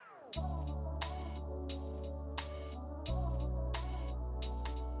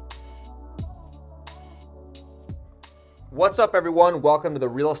What's up, everyone? Welcome to the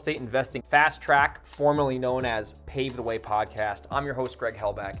Real Estate Investing Fast Track, formerly known as Pave the Way podcast. I'm your host, Greg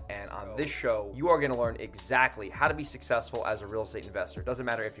Hellback, and on this show, you are going to learn exactly how to be successful as a real estate investor. It doesn't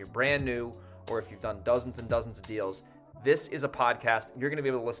matter if you're brand new or if you've done dozens and dozens of deals. This is a podcast you're going to be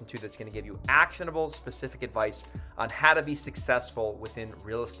able to listen to that's going to give you actionable, specific advice on how to be successful within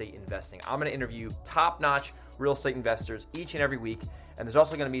real estate investing. I'm going to interview top-notch real estate investors each and every week, and there's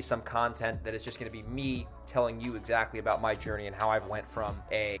also going to be some content that is just going to be me telling you exactly about my journey and how I've went from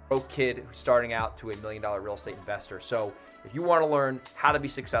a broke kid who's starting out to $1 million real estate investor. So if you want to learn how to be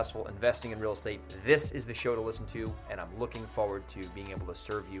successful investing in real estate, this is the show to listen to, and I'm looking forward to being able to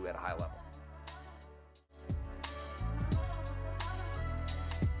serve you at a high level.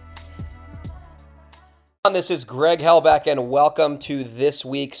 This is Greg Hellback, and welcome to this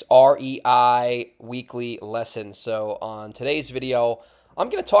week's REI Weekly Lesson. So on today's video, I'm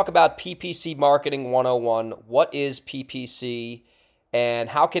going to talk about PPC Marketing 101. What is PPC and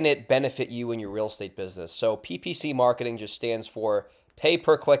how can it benefit you in your real estate business? So PPC Marketing just stands for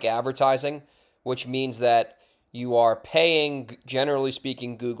pay-per-click advertising, which means that you are paying, generally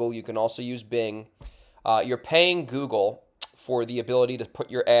speaking, Google. You can also use Bing. You're paying Google for the ability to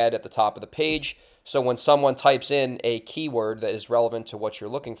put your ad at the top of the page. So when someone types in a keyword that is relevant to what you're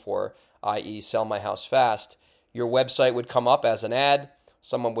looking for, i.e. sell my house fast, your website would come up as an ad.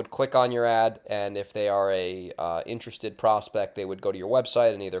 Someone would click on your ad, and if they are a interested prospect, they would go to your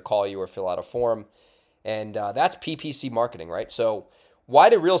website and either call you or fill out a form. And that's PPC marketing, right? So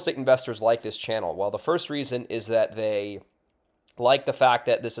why do real estate investors like this channel? Well, the first reason is that they like the fact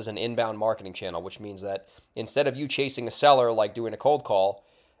that this is an inbound marketing channel, which means that instead of you chasing a seller like doing a cold call,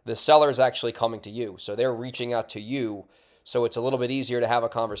 the seller is actually coming to you. So they're reaching out to you. So it's a little bit easier to have a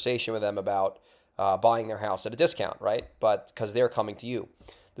conversation with them about buying their house at a discount, right? But because they're coming to you.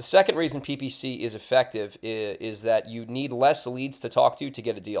 The second reason PPC is effective is that you need less leads to talk to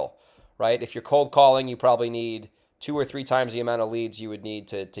get a deal, right? If you're cold calling, you probably need 2 or 3 times the amount of leads you would need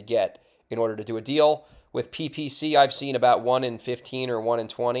to get in order to do a deal. With PPC, I've seen about 1 in 15 or 1 in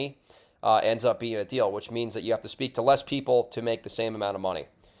 20 ends up being a deal, which means that you have to speak to less people to make the same amount of money.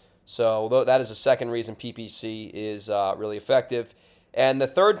 So that is a second reason PPC is really effective. And the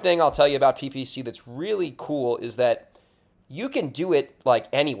third thing I'll tell you about PPC that's really cool is that you can do it like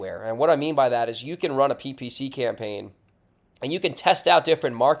anywhere. And what I mean by that is you can run a PPC campaign and you can test out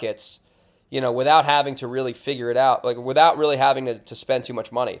different markets, without having to really figure it out, like without really having to spend too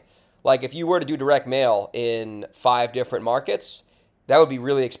much money. Like if you were to do direct mail in 5 different markets, that would be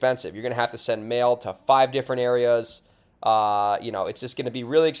really expensive. You're going to have to send mail to 5 different areas. It's just going to be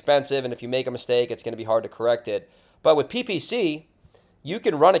really expensive, and if you make a mistake, it's going to be hard to correct it. But with PPC, you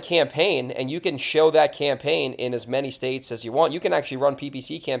can run a campaign, and you can show that campaign in as many states as you want. You can actually run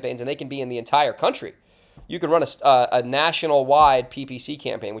PPC campaigns, and they can be in the entire country. You can run a national-wide PPC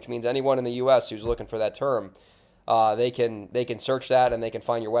campaign, which means anyone in the U.S. who's looking for that term, they can search that, and they can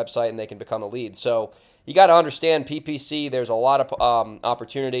find your website, and they can become a lead. So you got to understand PPC. There's a lot of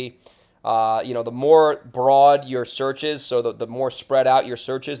opportunity. The more broad your search is, so the more spread out your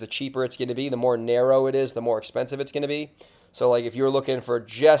search is, the cheaper it's going to be. The more narrow it is, the more expensive it's going to be. So like if you're looking for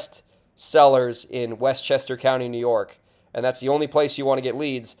just sellers in Westchester County, New York, and that's the only place you want to get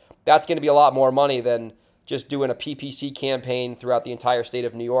leads, that's going to be a lot more money than just doing a PPC campaign throughout the entire state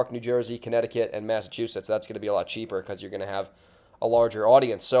of New York, New Jersey, Connecticut, and Massachusetts. That's going to be a lot cheaper because you're going to have a larger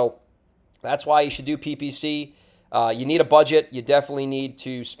audience. So that's why you should do PPC. You need a budget. You definitely need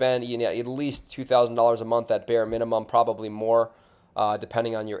to spend at least $2,000 a month at bare minimum, probably more,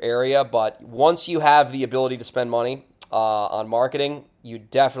 depending on your area. But once you have the ability to spend money on marketing, you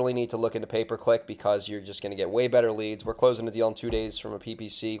definitely need to look into pay-per-click because you're just going to get way better leads. We're closing a deal in 2 days from a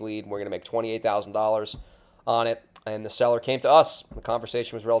PPC lead. We're going to make $28,000 on it, and the seller came to us. The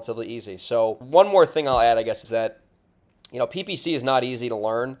conversation was relatively easy. So one more thing I'll add, I guess, is that PPC is not easy to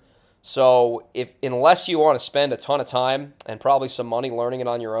learn. So unless you want to spend a ton of time and probably some money learning it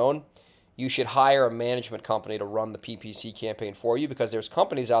on your own, you should hire a management company to run the PPC campaign for you because there's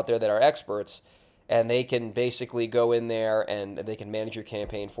companies out there that are experts and they can basically go in there and they can manage your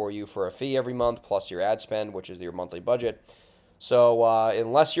campaign for you for a fee every month plus your ad spend, which is your monthly budget. So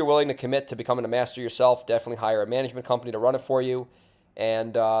unless you're willing to commit to becoming a master yourself, definitely hire a management company to run it for you.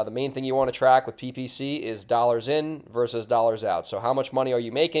 And the main thing you want to track with PPC is dollars in versus dollars out. So how much money are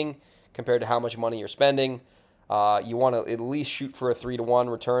you making compared to how much money you're spending? You want to at least shoot for a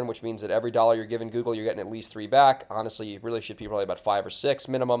 3-to-1 return, which means that every dollar you're giving Google, you're getting at least 3 back. Honestly, you really should be probably about 5 or 6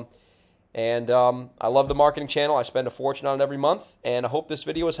 minimum. And I love the marketing channel. I spend a fortune on it every month, and I hope this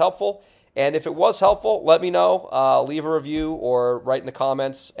video was helpful. And if it was helpful, let me know. Leave a review or write in the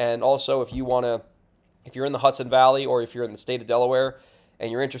comments. And also, if you want to If you're in the Hudson Valley or if you're in the state of Delaware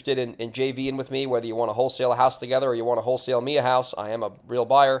and you're interested in JVing with me, whether you want to wholesale a house together or you want to wholesale me a house, I am a real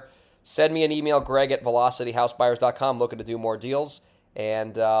buyer. Send me an email, greg@velocityhousebuyers.com, looking to do more deals.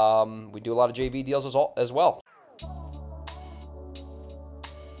 And we do a lot of JV deals as well.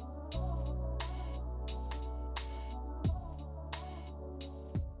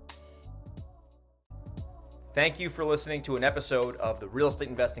 Thank you for listening to an episode of the Real Estate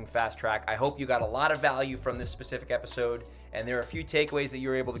Investing Fast Track. I hope you got a lot of value from this specific episode, and there are a few takeaways that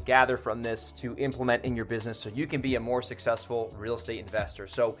you're able to gather from this to implement in your business so you can be a more successful real estate investor.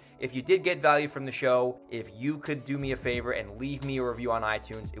 So if you did get value from the show, if you could do me a favor and leave me a review on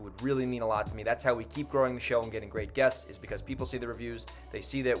iTunes, it would really mean a lot to me. That's how we keep growing the show and getting great guests, is because people see the reviews, they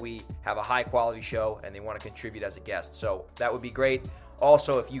see that we have a high quality show, and they want to contribute as a guest. So that would be great.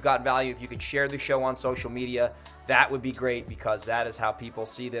 Also, if you got value, if you could share the show on social media, that would be great, because that is how people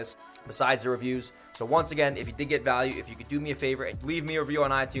see this besides the reviews. So once again, if you did get value, if you could do me a favor and leave me a review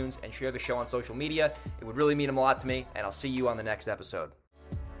on iTunes and share the show on social media, it would really mean a lot to me, and I'll see you on the next episode.